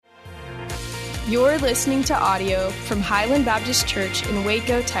You're listening to audio from Highland Baptist Church in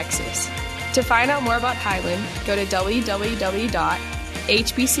Waco, Texas. To find out more about Highland, go to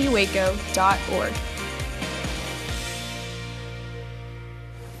www.hbcwaco.org.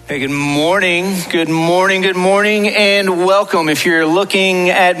 Hey, good morning, and welcome. If you're looking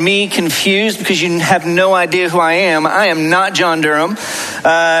at me confused because you have no idea who I am not John Durham,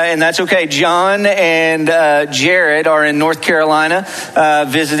 and that's okay. John and Jared are in North Carolina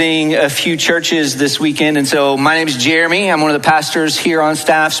visiting a few churches this weekend, and so my name is Jeremy. I'm one of the pastors here on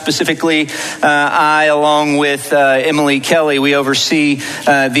staff. Specifically, I, along with Emily Kelly, we oversee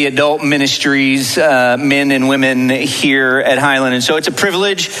the adult ministries, men and women here at Highland, and so it's a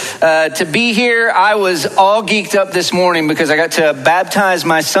privilege to be here. I was all geeked up this morning because I got to baptize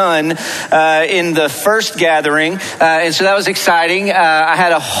my son in the first gathering, and so that was exciting. I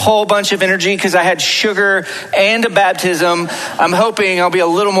had a whole bunch of energy because I had sugar and a baptism. I'm hoping I'll be a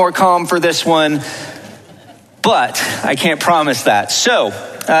little more calm for this one, but I can't promise that. So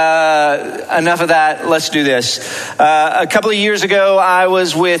enough of that. Let's do this. A couple of years ago, I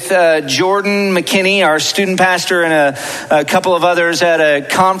was with Jordan McKinney, our student pastor, and a couple of others at a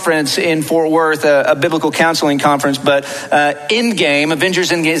conference in Fort Worth, a biblical counseling conference. But Endgame,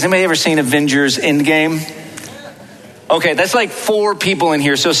 Avengers Endgame. Has anybody ever seen Avengers Endgame? Okay, that's like 4 people in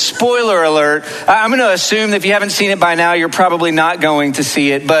here. So spoiler alert, I'm going to assume that if you haven't seen it by now, you're probably not going to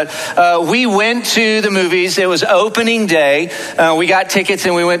see it. But we went to the movies. It was opening day. We got tickets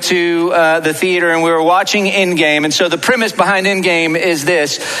and we went to the theater and we were watching Endgame. And so the premise behind Endgame is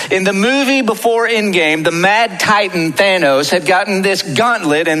this. In the movie before Endgame, the Mad Titan Thanos had gotten this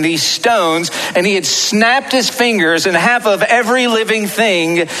gauntlet and these stones, and he had snapped his fingers, and half of every living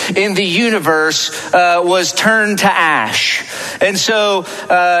thing in the universe was turned to ash. And so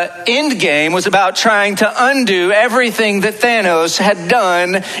Endgame was about trying to undo everything that Thanos had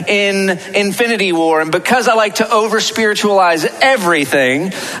done in Infinity War. And because I like to over-spiritualize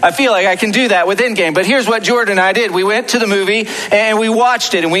everything, I feel like I can do that with Endgame. But here's what Jordan and I did. We went to the movie and we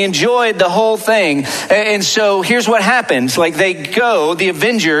watched it and we enjoyed the whole thing. And so here's what happens. Like the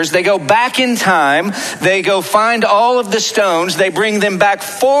Avengers, they go back in time. They go find all of the stones. They bring them back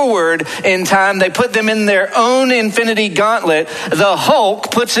forward in time. They put them in their own Infinity Gauntlet. The Hulk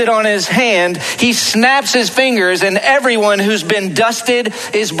puts it on his hand. He snaps his fingers and everyone who's been dusted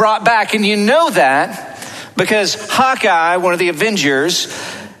is brought back. And you know that because Hawkeye, one of the Avengers,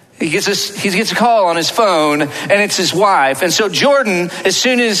 he gets a call on his phone and it's his wife. And so Jordan, as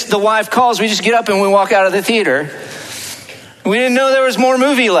soon as the wife calls, we just get up and we walk out of the theater. We didn't know there was more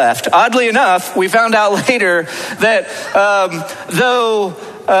movie left. Oddly enough, we found out later that though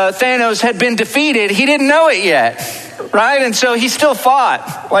Thanos had been defeated, he didn't know it yet. Right? And so he still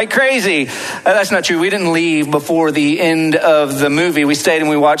fought like crazy. That's not true. We didn't leave before the end of the movie. We stayed and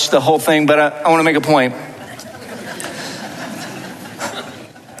we watched the whole thing, but I want to make a point.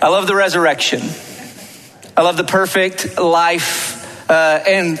 I love the resurrection. I love the perfect life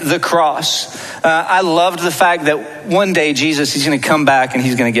and the cross. I loved the fact that one day Jesus, he's going to come back and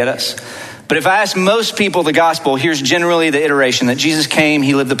he's going to get us. But if I ask most people the gospel, here's generally the iteration that Jesus came,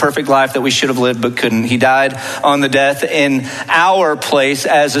 he lived the perfect life that we should have lived but couldn't. He died on the death in our place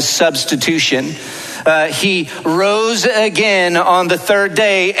as a substitution. He rose again on the 3rd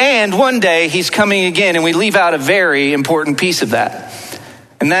day, and one day he's coming again, and we leave out a very important piece of that.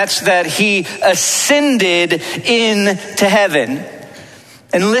 And that's that he ascended into heaven.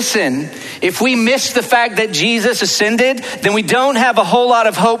 And listen, if we miss the fact that Jesus ascended, then we don't have a whole lot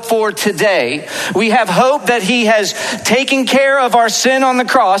of hope for today. We have hope that he has taken care of our sin on the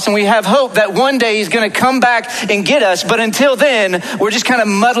cross, and we have hope that one day he's going to come back and get us. But until then, we're just kind of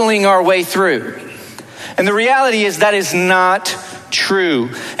muddling our way through. And the reality is that is not true.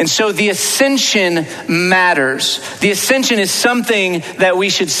 And so the ascension matters. The ascension is something that we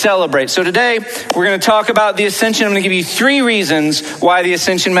should celebrate. So today we're going to talk about the ascension. I'm going to give you 3 reasons why the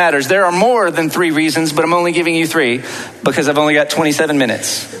ascension matters. There are more than 3 reasons, but I'm only giving you 3 because I've only got 27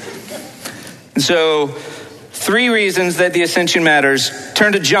 minutes. And so 3 reasons that the ascension matters.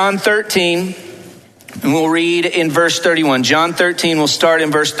 Turn to John 13 and we'll read in verse 31. John 13, we'll start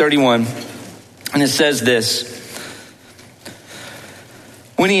in verse 31. And it says this.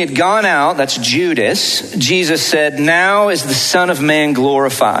 When he had gone out, that's Judas, Jesus said, "Now is the Son of Man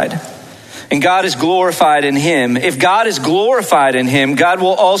glorified, and God is glorified in him. If God is glorified in him, God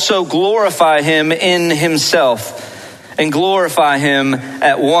will also glorify him in himself and glorify him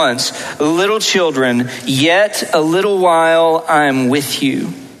at once. Little children, yet a little while I am with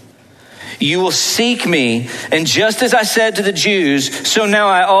you. You will seek me, and just as I said to the Jews, so now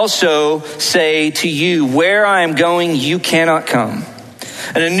I also say to you, where I am going, you cannot come.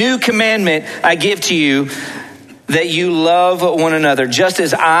 And a new commandment I give to you, that you love one another. Just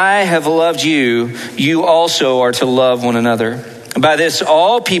as I have loved you, you also are to love one another. By this,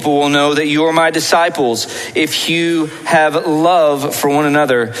 all people will know that you are my disciples, if you have love for one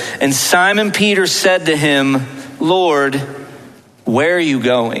another. And Simon Peter said to him, Lord, where are you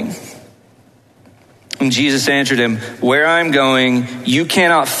going? And Jesus answered him, where I'm going, you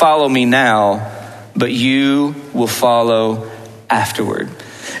cannot follow me now, but you will follow afterward.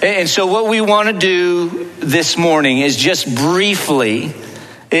 And so what we want to do this morning is just briefly,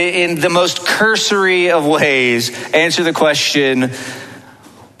 in the most cursory of ways, answer the question,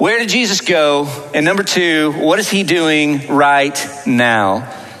 where did Jesus go? And number two, what is he doing right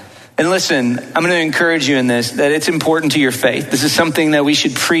now? And listen, I'm going to encourage you in this, that it's important to your faith. This is something that we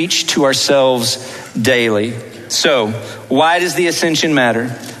should preach to ourselves daily. So, why does the ascension matter?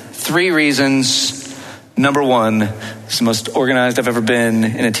 3 reasons. Number 1, it's the most organized I've ever been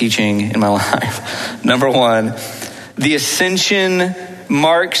in a teaching in my life. Number 1, the ascension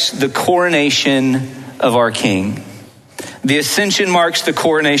marks the coronation of our King. The ascension marks the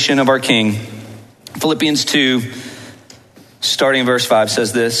coronation of our King. Philippians 2, starting in verse 5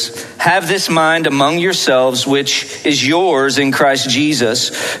 says this, have this mind among yourselves, which is yours in Christ Jesus,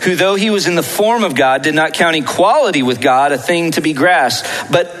 who though he was in the form of God, did not count equality with God a thing to be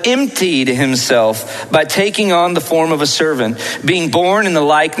grasped, but emptied himself by taking on the form of a servant, being born in the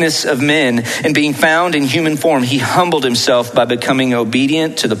likeness of men, and being found in human form, he humbled himself by becoming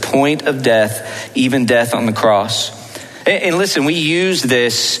obedient to the point of death, even death on the cross. And listen, we use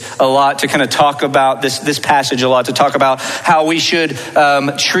this a lot to kind of talk about this passage a lot to talk about how we should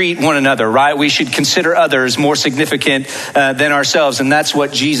treat one another, right? We should consider others more significant than ourselves. And that's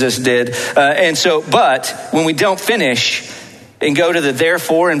what Jesus did. But when we don't finish and go to the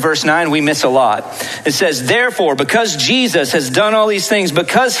therefore in verse 9, we miss a lot. It says, therefore, because Jesus has done all these things,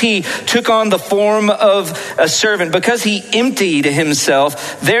 because he took on the form of a servant, because he emptied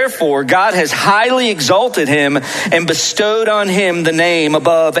himself, therefore God has highly exalted him and bestowed on him the name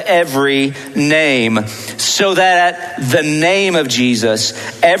above every name, so that at the name of Jesus,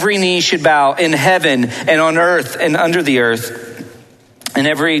 every knee should bow in heaven and on earth and under the earth, and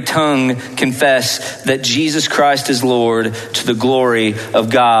every tongue confess that Jesus Christ is Lord, to the glory of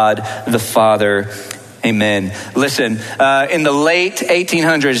God the Father. Amen. Listen, in the late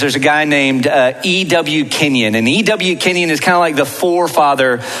 1800s, there's a guy named E.W. Kenyon. And E.W. Kenyon is kind of like the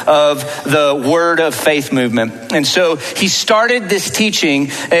forefather of the Word of Faith movement. And so he started this teaching,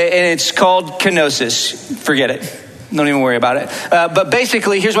 and it's called kenosis. Forget it. Don't even worry about it. But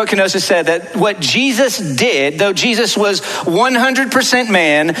basically, here's what kenosis said, that what Jesus did, though Jesus was 100%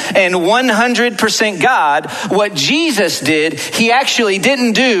 man and 100% God, what Jesus did, he actually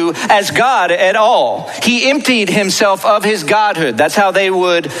didn't do as God at all. He emptied himself of his godhood. That's how they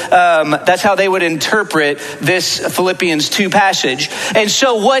would interpret this Philippians 2 passage. And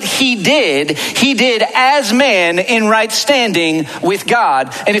so what he did as man in right standing with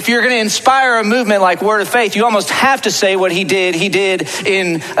God. And if you're going to inspire a movement like Word of Faith, you almost have to say what he did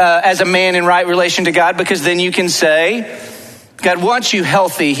in as a man in right relation to God, because then you can say, God wants you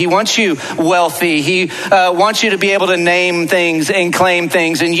healthy. He wants you wealthy. He wants you to be able to name things and claim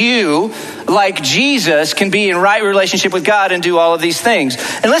things. And you, like Jesus, can be in right relationship with God and do all of these things.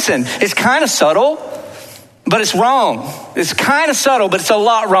 And listen, it's kind of subtle, but it's wrong. It's kind of subtle, but it's a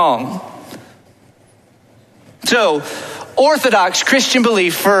lot wrong. So, Orthodox Christian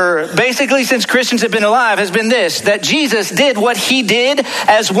belief for basically since Christians have been alive has been this, that Jesus did what he did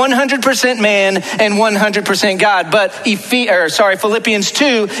as 100% man and 100% God. But Philippians 2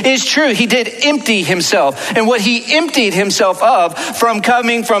 is true. He did empty himself. And what he emptied himself of from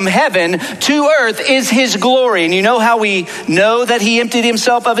coming from heaven to earth is his glory. And you know how we know that he emptied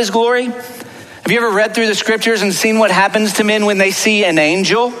himself of his glory? Have you ever read through the scriptures and seen what happens to men when they see an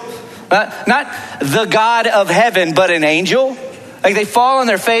angel? Not the God of heaven, but an angel. Like they fall on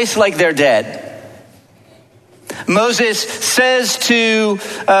their face like they're dead. Moses says to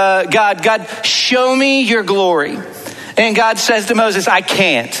God, show me your glory. And God says to Moses, I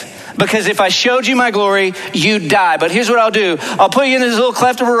can't. Because if I showed you my glory, you'd die. But here's what I'll do. I'll put you in this little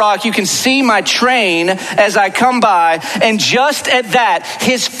cleft of a rock. You can see my train as I come by. And just at that,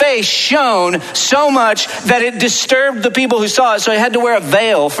 his face shone so much that it disturbed the people who saw it. So he had to wear a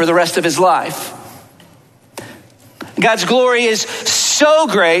veil for the rest of his life. God's glory is so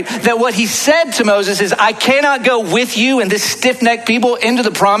great that what he said to Moses is, I cannot go with you and this stiff-necked people into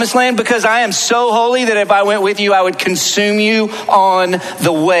the promised land because I am so holy that if I went with you, I would consume you on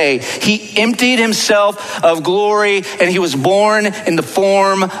the way. He emptied himself of glory and he was born in the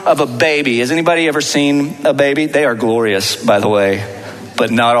form of a baby. Has anybody ever seen a baby? They are glorious, by the way. but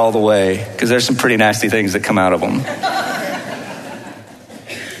not all the way, because there's some pretty nasty things that come out of them.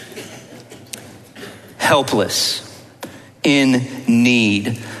 Helpless, in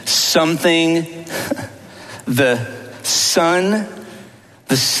need, something the Son,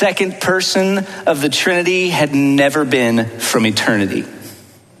 the second person of the Trinity, had never been from eternity.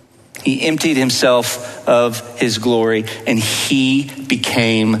 He emptied himself of his glory and he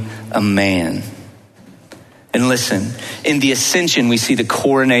became a man. And listen, in the ascension, we see the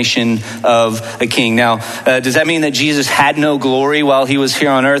coronation of a king. Now, does that mean that Jesus had no glory while he was here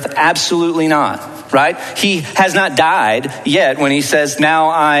on earth? Absolutely not. Right? He has not died yet when he says, now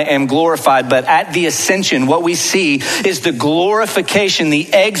I am glorified. But at the ascension, what we see is the glorification, the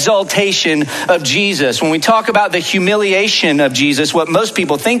exaltation of Jesus. When we talk about the humiliation of Jesus, what most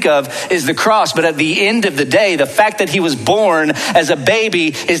people think of is the cross. But at the end of the day, the fact that he was born as a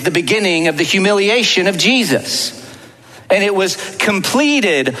baby is the beginning of the humiliation of Jesus. And it was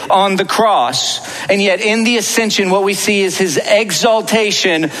completed on the cross. And yet in the ascension, what we see is his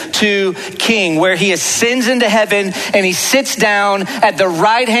exaltation to king, where he ascends into heaven and he sits down at the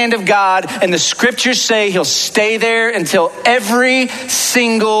right hand of God. And the scriptures say he'll stay there until every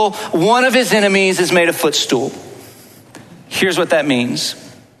single one of his enemies is made a footstool. Here's what that means.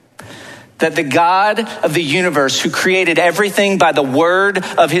 That the God of the universe, who created everything by the word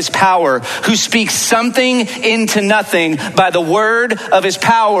of his power, who speaks something into nothing by the word of his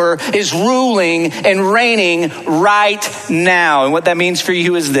power, is ruling and reigning right now. And what that means for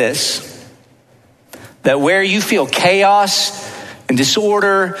you is this: that where you feel chaos and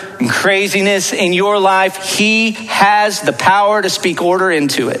disorder and craziness in your life, he has the power to speak order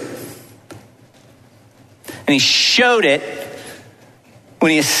into it. And he showed it when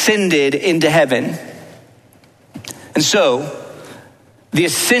he ascended into heaven. And so, the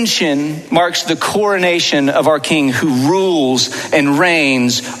ascension marks the coronation of our King, who rules and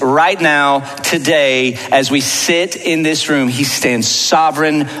reigns right now, today, as we sit in this room. He stands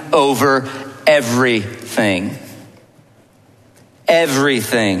sovereign over everything.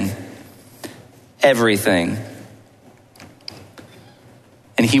 Everything. Everything.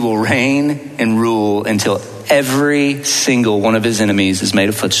 And he will reign and rule until every single one of his enemies is made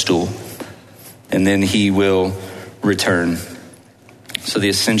a footstool. And then he will return. So the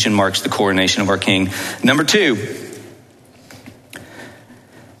ascension marks the coronation of our King. Number 2,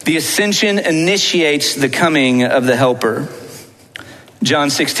 the ascension initiates the coming of the Helper.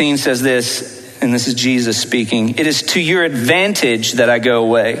 John 16 says this, and this is Jesus speaking: "It is to your advantage that I go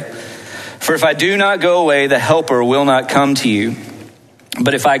away. For if I do not go away, the Helper will not come to you.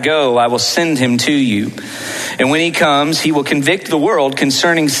 But if I go, I will send him to you. And when he comes, he will convict the world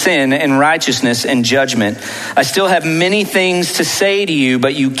concerning sin and righteousness and judgment. I still have many things to say to you,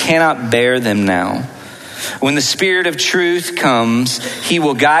 but you cannot bear them now. When the Spirit of truth comes, he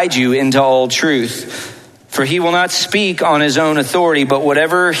will guide you into all truth. For he will not speak on his own authority, but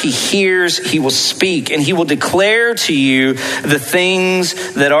whatever he hears, he will speak. And he will declare to you the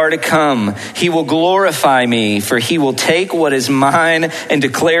things that are to come. He will glorify me, for he will take what is mine and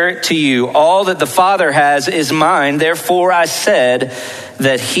declare it to you. All that the Father has is mine. Therefore I said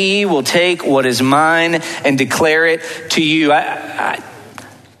that he will take what is mine and declare it to you."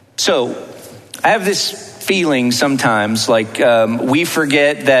 So I have this feeling sometimes like we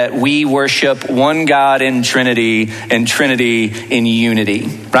forget that we worship one God in Trinity and Trinity in unity,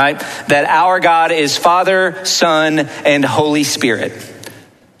 right? That our God is Father, Son, and Holy Spirit.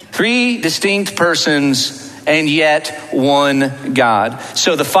 3 distinct persons and yet one God.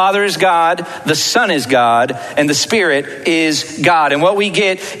 So the Father is God, the Son is God, and the Spirit is God. And what we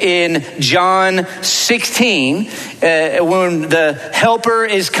get in John 16, when the Helper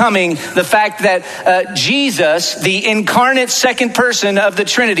is coming, the fact that Jesus, the incarnate second person of the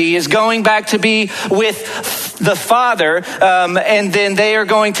Trinity, is going back to be with the Father, and then they are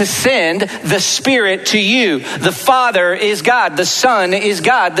going to send the Spirit to you. The Father is God, the Son is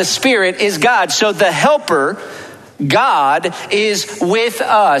God, the Spirit is God. So the Helper, God, is with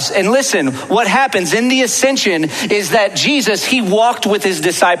us. And listen, what happens in the ascension is that Jesus, he walked with his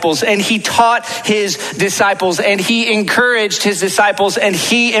disciples and he taught his disciples and he encouraged his disciples and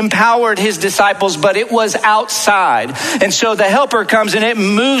he empowered his disciples, but it was outside. And so the Helper comes and it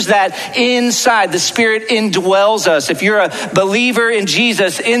moves that inside. The Spirit indwells us. If you're a believer in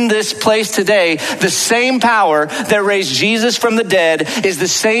Jesus in this place today, the same power that raised Jesus from the dead is the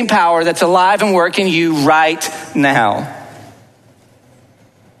same power that's alive and working you right now.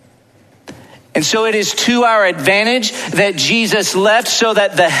 And so it is to our advantage that Jesus left so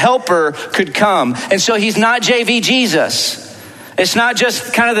that the Helper could come. And so he's not JV Jesus. It's not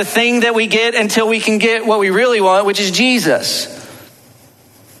just kind of the thing that we get until we can get what we really want, which is Jesus.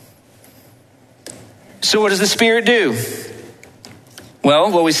 So what does the Spirit do?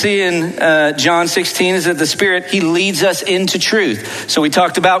 Well, what we see in John 16 is that the Spirit, he leads us into truth. So we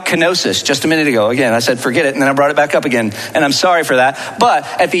talked about kenosis just a minute ago. Again, I said forget it, and then I brought it back up again, and I'm sorry for that. But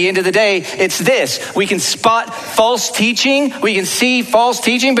at the end of the day, it's this. We can spot false teaching. We can see false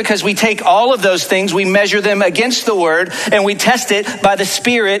teaching because we take all of those things, we measure them against the Word, and we test it by the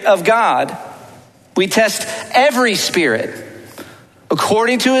Spirit of God. We test every spirit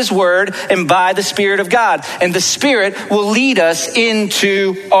according to his word and by the Spirit of God. And the Spirit will lead us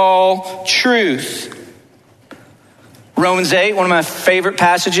into all truth. Romans 8, one of my favorite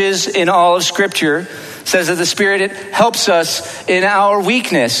passages in all of Scripture, says that the Spirit helps us in our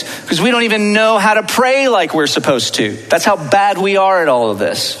weakness because we don't even know how to pray like we're supposed to. That's how bad we are at all of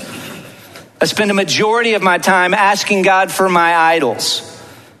this. I spend a majority of my time asking God for my idols,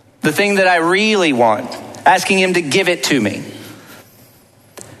 the thing that I really want, asking him to give it to me.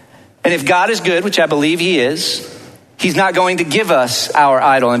 And if God is good, which I believe he is, he's not going to give us our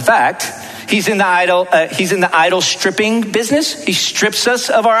idol. In fact, he's in the idol stripping business. He strips us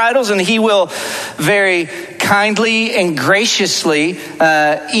of our idols, and he will very kindly and graciously,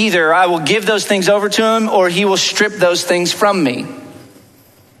 either I will give those things over to him or he will strip those things from me.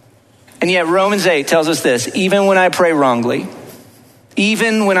 And yet Romans 8 tells us this: even when I pray wrongly,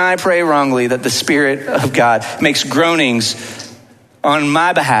 that the Spirit of God makes groanings on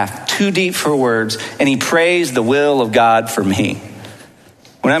my behalf too deep for words, and he prays the will of God for me.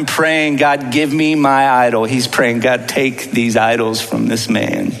 When I'm praying, God, give me my idol, he's praying, God, take these idols from this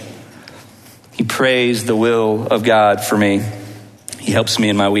man. He prays the will of God for me. He helps me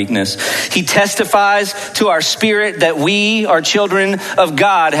in my weakness. He testifies to our spirit that we are children of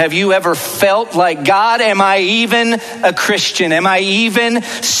God. Have you ever felt like, God, am I even a Christian? Am I even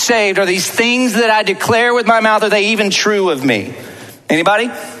saved? Are these things that I declare with my mouth, are they even true of me?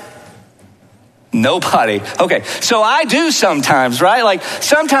 Anybody? Nobody. Okay, so I do sometimes, right? Like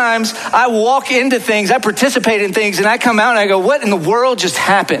sometimes I walk into things, I participate in things, and I come out and I go, what in the world just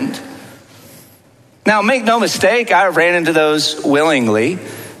happened? Now, make no mistake, I ran into those willingly.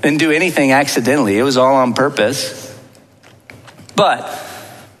 Didn't do anything accidentally. It was all on purpose. But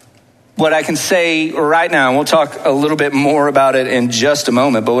what I can say right now, and we'll talk a little bit more about it in just a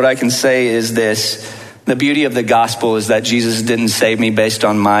moment, but what I can say is this: the beauty of the gospel is that Jesus didn't save me based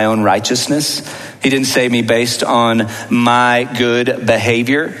on my own righteousness. He didn't save me based on my good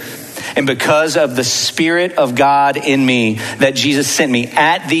behavior. And because of the Spirit of God in me that Jesus sent me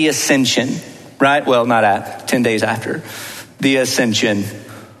at the ascension, right? Well, not at, 10 days after the ascension,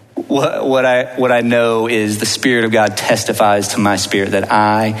 what I know is the Spirit of God testifies to my spirit that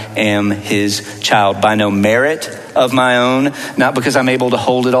I am his child by no merit of my own, not because I'm able to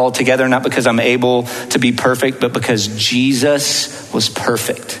hold it all together, not because I'm able to be perfect, but because Jesus was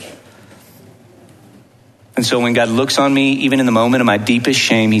perfect. And so when God looks on me, even in the moment of my deepest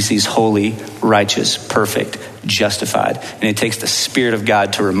shame, he sees holy, righteous, perfect, justified. And it takes the Spirit of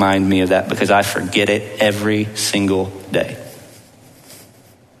God to remind me of that because I forget it every single day.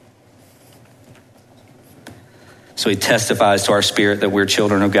 So he testifies to our spirit that we're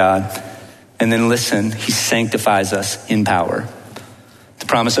children of God. And then listen, he sanctifies us in power. The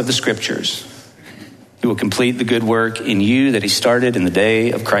promise of the Scriptures. He will complete the good work in you that he started in the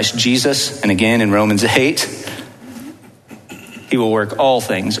day of Christ Jesus. And again in Romans 8, he will work all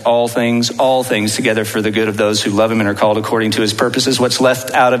things together for the good of those who love him and are called according to his purposes. What's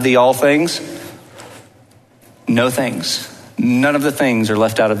left out of the all things? No things. None of the things are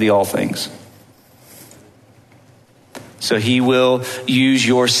left out of the all things. So he will use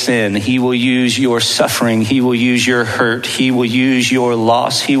your sin. He will use your suffering. He will use your hurt. He will use your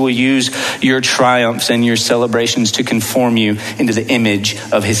loss. He will use your triumphs and your celebrations to conform you into the image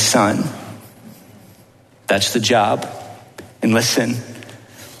of his Son. That's the job. And listen,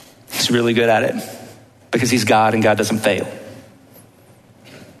 he's really good at it because he's God and God doesn't fail.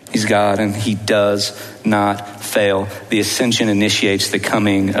 He's God and he does not fail. The ascension initiates the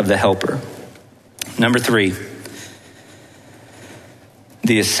coming of the helper. Number 3.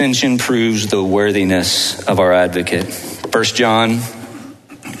 The ascension proves the worthiness of our advocate. 1 John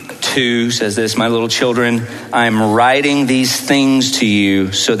 2 says this: my little children, I am writing these things to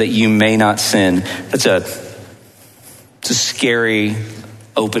you so that you may not sin. It's a scary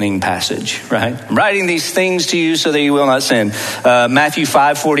opening passage, right? I'm writing these things to you so that you will not sin. Matthew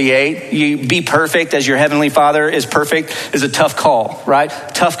 5:48, you be perfect as your heavenly Father is perfect, is a tough call, right?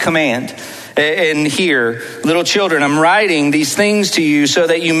 Tough command. And here, little children, I'm writing these things to you so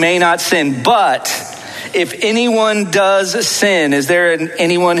that you may not sin. But if anyone does sin, is there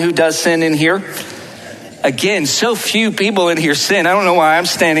anyone who does sin in here? Again, so few people in here sin. I don't know why I'm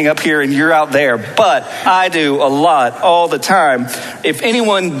standing up here and you're out there, but I do a lot all the time. If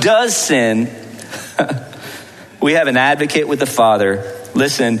anyone does sin, we have an advocate with the Father.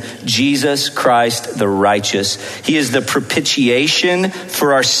 Listen, Jesus Christ the righteous. He is the propitiation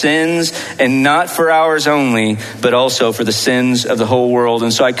for our sins, and not for ours only, but also for the sins of the whole world.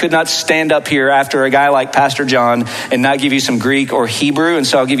 And so I could not stand up here after a guy like Pastor John and not give you some Greek or Hebrew, and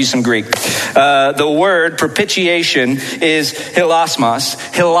so I'll give you some Greek. The word propitiation is hilasmos.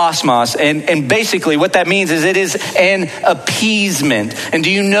 And basically what that means is it is an appeasement. And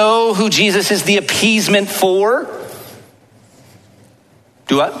do you know who Jesus is the appeasement for?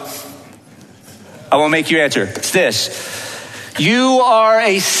 Do what? I won't make you answer. It's this. You are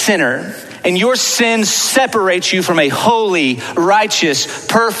a sinner, and your sin separates you from a holy, righteous,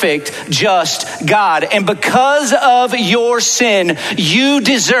 perfect, just God. And because of your sin, you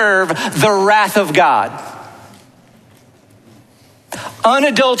deserve the wrath of God.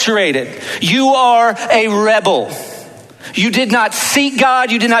 Unadulterated. You are a rebel. You did not seek God.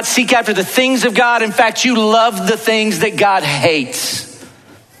 You did not seek after the things of God. In fact, you loved the things that God hates.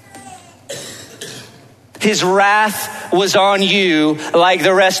 His wrath was on you like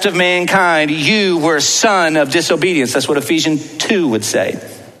the rest of mankind. You were a son of disobedience. That's what Ephesians 2 would say.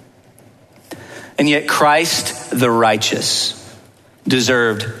 And yet Christ, the righteous,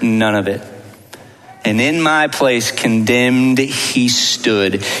 deserved none of it. And in my place, condemned, he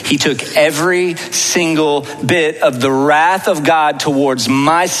stood. He took every single bit of the wrath of God towards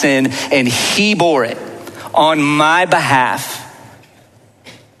my sin, and he bore it on my behalf.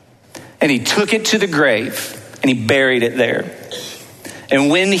 And he took it to the grave and he buried it there. And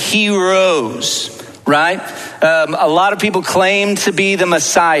when he rose, right? A lot of people claim to be the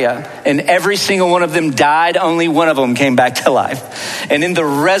Messiah, and every single one of them died. Only one of them came back to life. And in the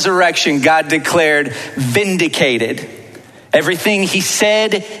resurrection, God declared vindicated. Everything he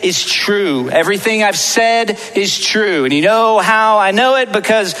said is true. Everything I've said is true. And you know how I know it?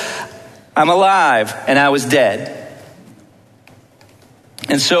 Because I'm alive and I was dead.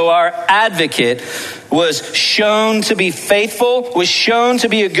 And so our advocate was shown to be faithful, was shown to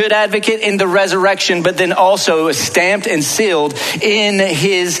be a good advocate in the resurrection, but then also stamped and sealed in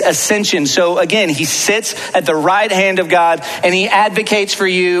his ascension. So again, he sits at the right hand of God and he advocates for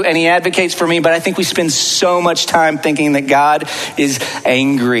you and he advocates for me. But I think we spend so much time thinking that God is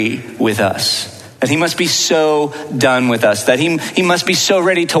angry with us. That he must be so done with us, that he must be so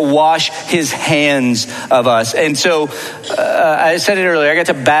ready to wash his hands of us. And so I said it earlier, I got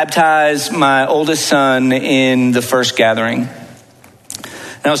to baptize my oldest son in the first gathering.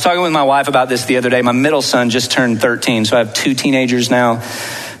 And I was talking with my wife about this the other day. My middle son just turned 13, so I have 2 teenagers now.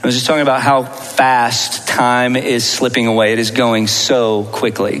 I was just talking about how fast time is slipping away. It is going so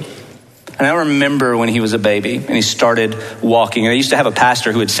quickly. And I remember when he was a baby and he started walking. And I used to have a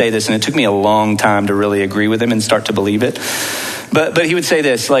pastor who would say this, and it took me a long time to really agree with him and start to believe it. But he would say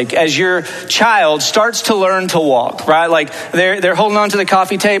this, like, as your child starts to learn to walk, right? Like they're holding on to the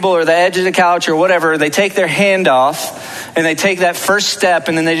coffee table or the edge of the couch or whatever. They take their hand off and they take that first step,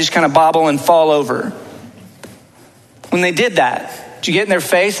 and then they just kind of bobble and fall over. When they did that, did you get in their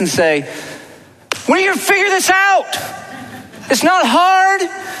face and say, when are you going to figure this out? It's not hard.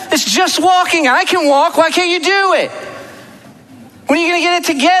 It's just walking. I can walk. Why can't you do it? When are you going to get it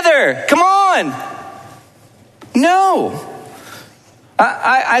together? Come on. No.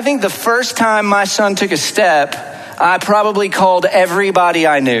 I think the first time my son took a step, I probably called everybody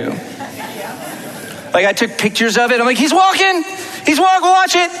I knew. Like I took pictures of it. I'm like, he's walking. He's walking.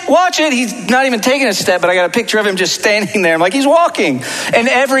 Watch it. He's not even taking a step, but I got a picture of him just standing there. I'm like, he's walking. And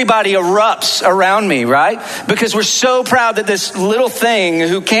everybody erupts around me, right? Because we're so proud that this little thing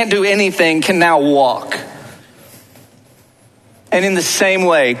who can't do anything can now walk. And in the same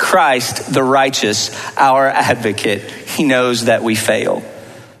way, Christ, the righteous, our advocate, he knows that we fail.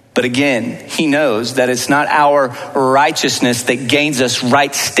 But again, he knows that it's not our righteousness that gains us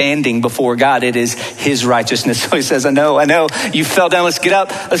right standing before God. It is his righteousness. So he says, I know, you fell down. Let's get up.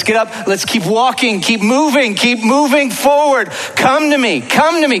 Let's keep walking, keep moving forward. Come to me,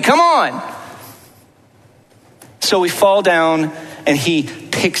 come on. So we fall down and he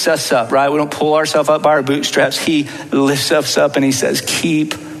picks us up, right? We don't pull ourselves up by our bootstraps. He lifts us up and he says,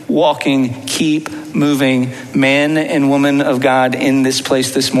 keep walking, keep moving. Man and woman of God in this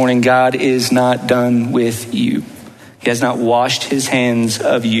place this morning, God is not done with you. He has not washed his hands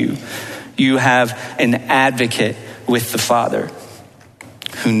of you. You have an advocate with the Father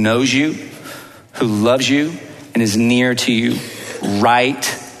who knows you, who loves you, and is near to you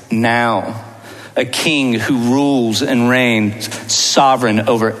right now. a king who rules and reigns sovereign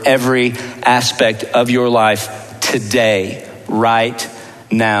over every aspect of your life today, right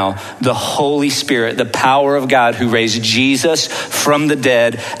now. The Holy Spirit, the power of God who raised Jesus from the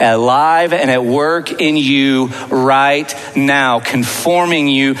dead, alive and at work in you right now, conforming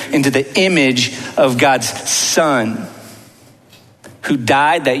you into the image of God's Son, who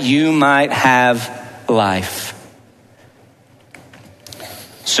died that you might have life.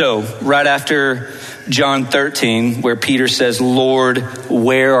 So, right after John 13, where Peter says, Lord,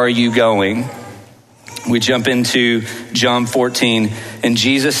 where are you going? We jump into John 14, and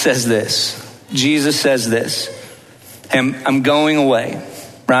Jesus says this. I'm going away,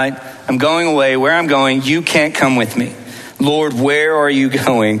 right? I'm going away. Where I'm going, you can't come with me. Lord, where are you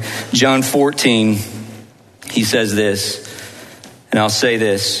going? John 14, he says this, and I'll say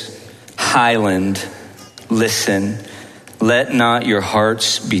this. Highland, listen. Let not your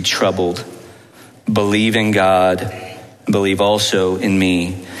hearts be troubled. Believe in God. Believe also in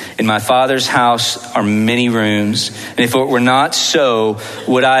me. In my Father's house are many rooms. And if it were not so,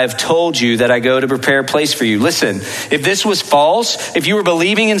 would I have told you that I go to prepare a place for you? Listen, if this was false, if you were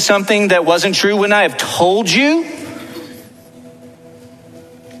believing in something that wasn't true, wouldn't I have told you?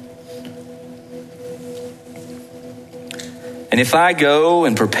 And if I go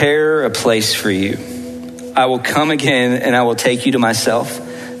and prepare a place for you, I will come again and I will take you to myself,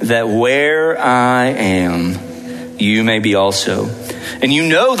 that where I am, you may be also. And you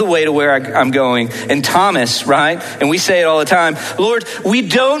know the way to where I'm going. And Thomas, right? And we say it all the time, Lord, we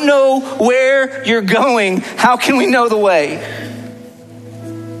don't know where you're going. How can we know the way?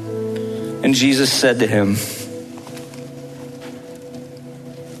 And Jesus said to him,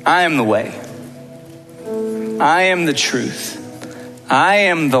 I am the way. I am the truth. I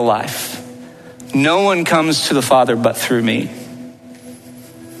am the life. No one comes to the Father but through me.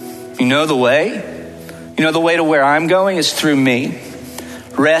 You know the way? You know the way to where I'm going is through me.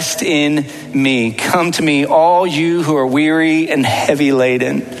 Rest in me. Come to me, all you who are weary and heavy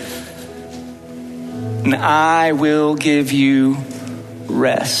laden, and I will give you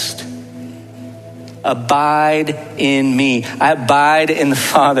rest. Abide in me. I abide in the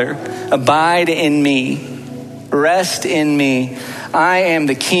Father. Abide in me. Rest in me. I am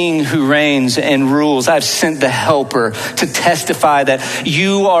the King who reigns and rules. I've sent the helper to testify that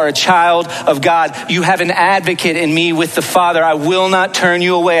you are a child of God. You have an advocate in me with the Father. I will not turn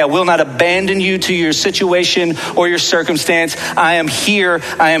you away. I will not abandon you to your situation or your circumstance. I am here,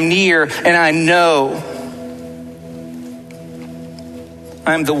 I am near, and I know.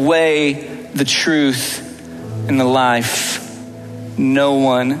 I am the way, the truth, and the life. No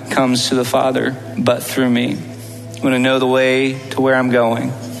one comes to the Father but through me. You want to know the way to where I'm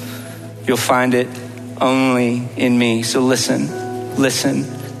going? You'll find it only in me. So listen.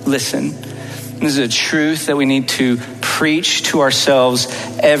 This is a truth that we need to preach to ourselves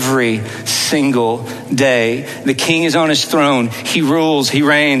every single day. The King is on his throne. He rules, he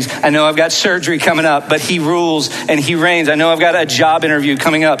reigns. I know I've got surgery coming up, but he rules and he reigns. I know I've got a job interview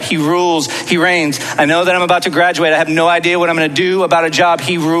coming up. He rules, he reigns. I know that I'm about to graduate. I have no idea what I'm going to do about a job.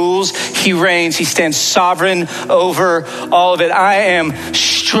 He rules, he reigns. He stands sovereign over all of it. I am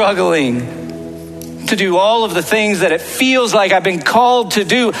struggling to do all of the things that it feels like I've been called to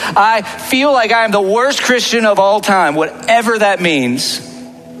do. I feel like I am the worst Christian of all time, whatever that means.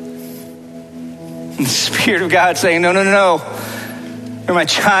 And the Spirit of God saying, no. You're my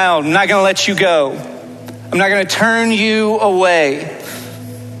child. I'm not going to let you go. I'm not going to turn you away.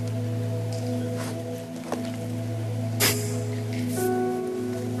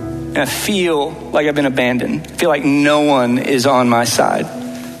 And I feel like I've been abandoned. I feel like no one is on my side.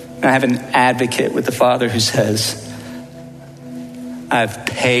 And I have an advocate with the Father who says, I've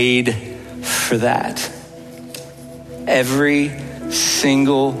paid for that. Every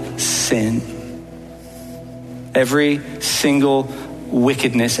single sin, every single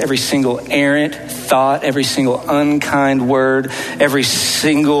wickedness, every single errant thought, every single unkind word, every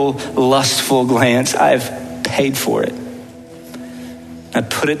single lustful glance, I've paid for it. I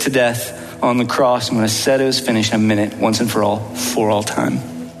put it to death on the cross. And when I said it was finished, I meant it once and for all time.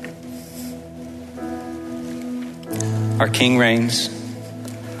 Our King reigns.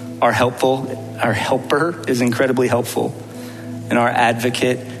 Our helper is incredibly helpful. And our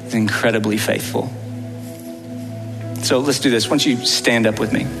advocate is incredibly faithful. So let's do this. Why don't you stand up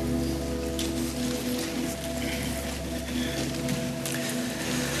with me?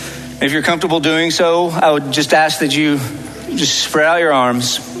 If you're comfortable doing so, I would just ask that you just spread out your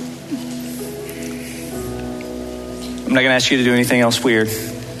arms. I'm not going to ask you to do anything else weird.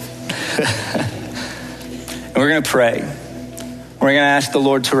 And we're going to pray. We're going to ask the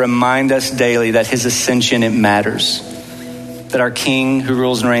Lord to remind us daily that his ascension, it matters. That our King who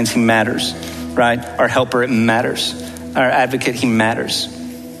rules and reigns, he matters, right? Our helper, it matters. Our advocate, he matters.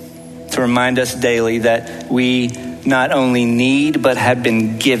 To remind us daily that we not only need, but have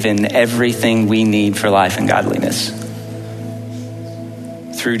been given everything we need for life and godliness.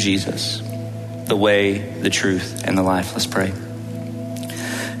 Through Jesus, the way, the truth, and the life. Let's pray.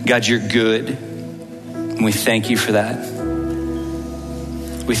 God, you're good. And we thank you for that.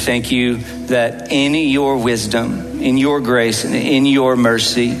 We thank you that in your wisdom, in your grace, and in your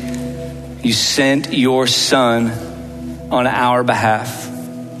mercy, you sent your Son on our behalf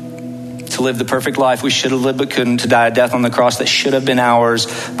to live the perfect life we should have lived but couldn't, to die a death on the cross that should have been ours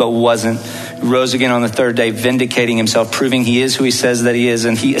but wasn't. He rose again on the third day, vindicating himself, proving he is who he says that he is,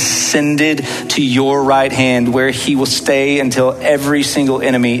 and he ascended to your right hand where he will stay until every single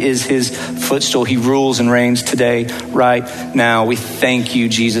enemy is his footstool. He rules and reigns today, right now. We thank you,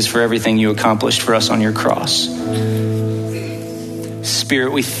 Jesus, for everything you accomplished for us on your cross.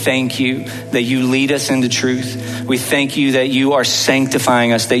 Spirit, we thank you that you lead us into truth. We thank you that you are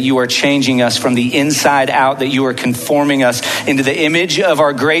sanctifying us, that you are changing us from the inside out, that you are conforming us into the image of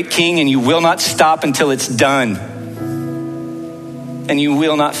our great King, and you will not stop until it's done. And you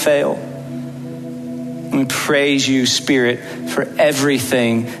will not fail. And we praise you, Spirit, for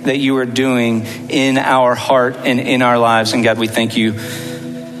everything that you are doing in our heart and in our lives. And God, we thank you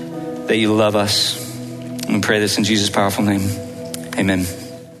that you love us. And we pray this in Jesus' powerful name. Amen.